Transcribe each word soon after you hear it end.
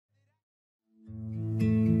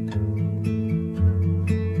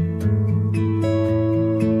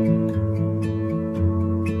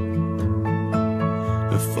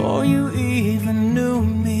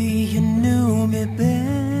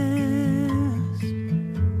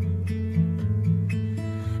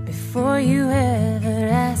Before you ever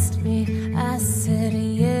asked me, I said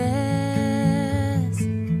yes.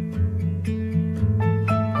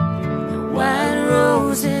 White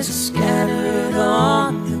roses are scattered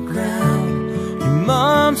on the ground. Your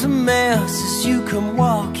mom's a mess as you come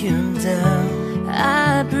walking down.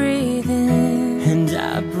 I breathe in and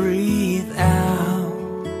I breathe out.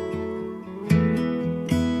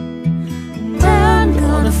 And I'm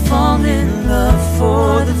gonna fall in love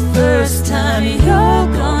for the first time. You're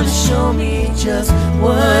gonna show me just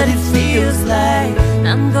what it feels like.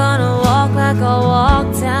 I'm gonna walk like I walk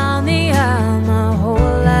down the aisle my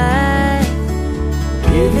whole life,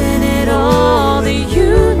 giving it all to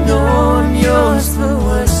you. Know I'm yours for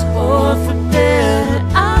worse or for better.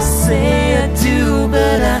 I say I do,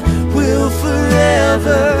 but I will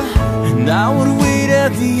forever. And I would wait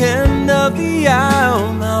at the end of the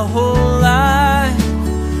aisle my whole life.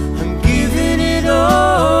 I'm giving it all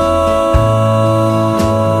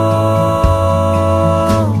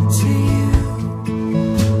to you.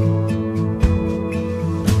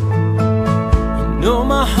 You know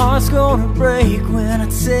my heart's gonna break when I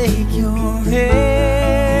take your hand.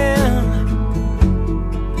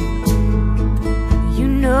 You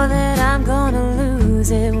know that I'm gonna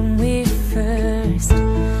lose it when we first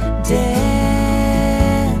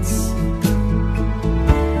dance.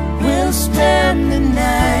 We'll spend the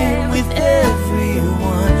night with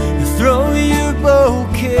everyone. You throw your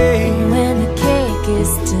bouquet. When the cake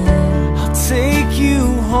is done, I'll take you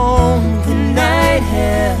home. The night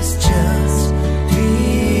has just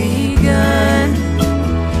begun.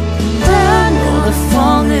 I'm gonna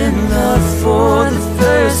fall in love for the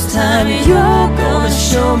first time. You're gonna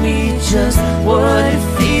show me just what it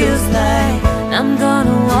feels like. I'm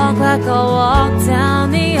gonna walk like I walk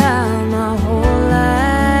down the aisle my whole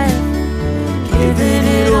life, giving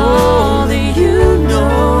it all to you. Know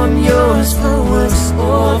I'm yours for worse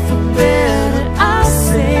or for better. I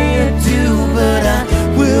say I do, but I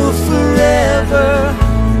will forever.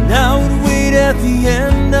 And I would wait at the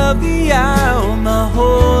end of the aisle my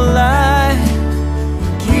whole life,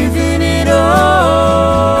 giving it all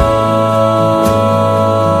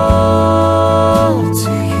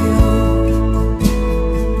to you.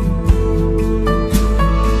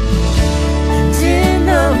 And in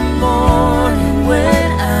the morning when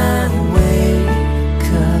I wake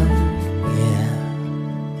up, yeah,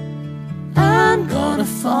 I'm gonna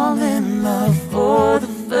fall in love for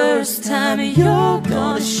the first time. You're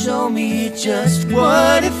gonna show me just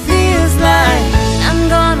what it feels like. I'm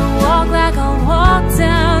gonna walk like I walk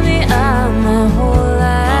down the aisle my whole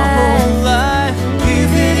life,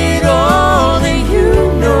 giving it all to you.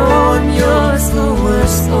 Know I'm yours for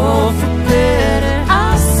worse or for better. I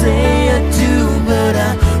say I do, but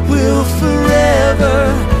I will forever.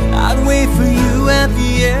 I'd wait for you at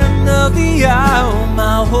the end of the aisle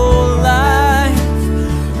my whole life.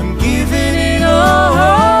 I'm giving it all.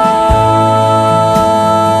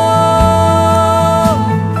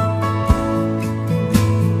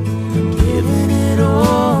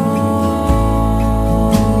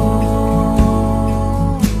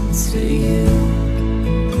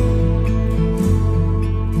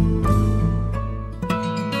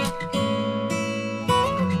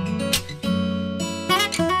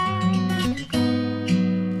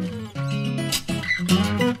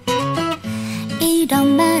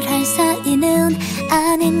 이런 말 할 사이는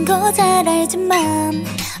아닌 거 잘 알지만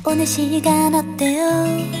오늘 시간 어때요?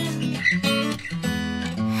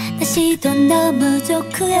 날씨도 너무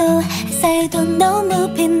좋고요. 햇살도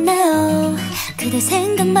너무 빛나요. 그대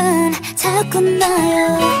생각만 자꾸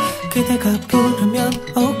나요. 그대가 부르면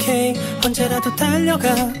오케이, 언제라도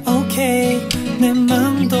달려가 오케이. 내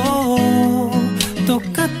마음도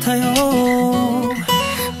똑같아요.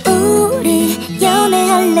 우리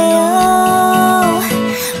연애할래요.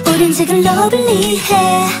 우린 지금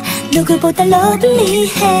러블리해. 누구보다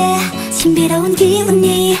러블리해. 신비로운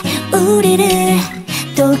기분이 우리를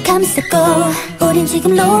또 감싸고. 우린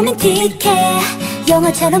지금 로맨틱해.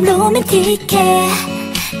 영화처럼 로맨틱해.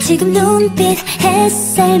 지금 눈빛,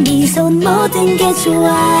 햇살, 미소 모든 게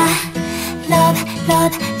좋아. Love,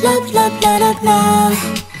 love, love, love, love, love,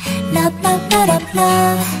 love, love, love,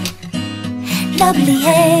 love,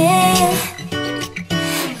 lovely해.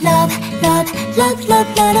 Love, love, love,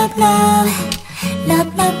 love, love, love, love,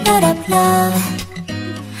 love, love, love,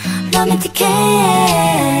 로맨틱해.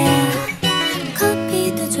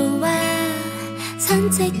 커피도 좋아,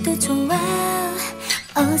 산책도 좋아.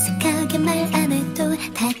 어색하게 말 안 해도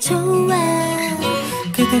다 좋아.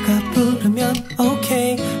 그대가 부르면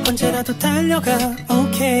오케이, 언제라도 달려가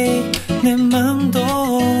오케이. 내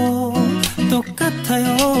마음도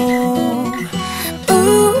똑같아요.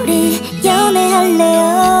 우리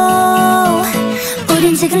연애할래요.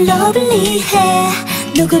 러블리해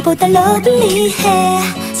누구보다 러블리해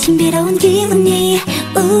신비로운 기분이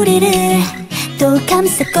우리를 또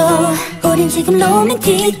감싸고 우린 지금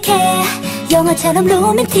로맨틱해 영화처럼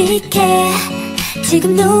로맨틱해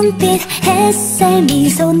지금 눈빛 햇살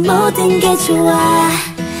미소 모든 게 좋아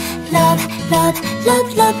Love love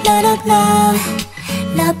love love love love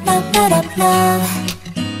love love love love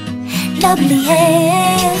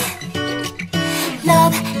러블리해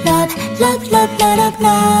Love love love love love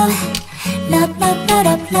love love love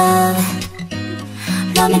love love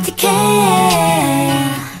로맨틱해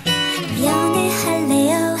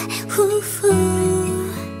연애할래요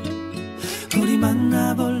후후 우리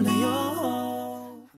만나볼래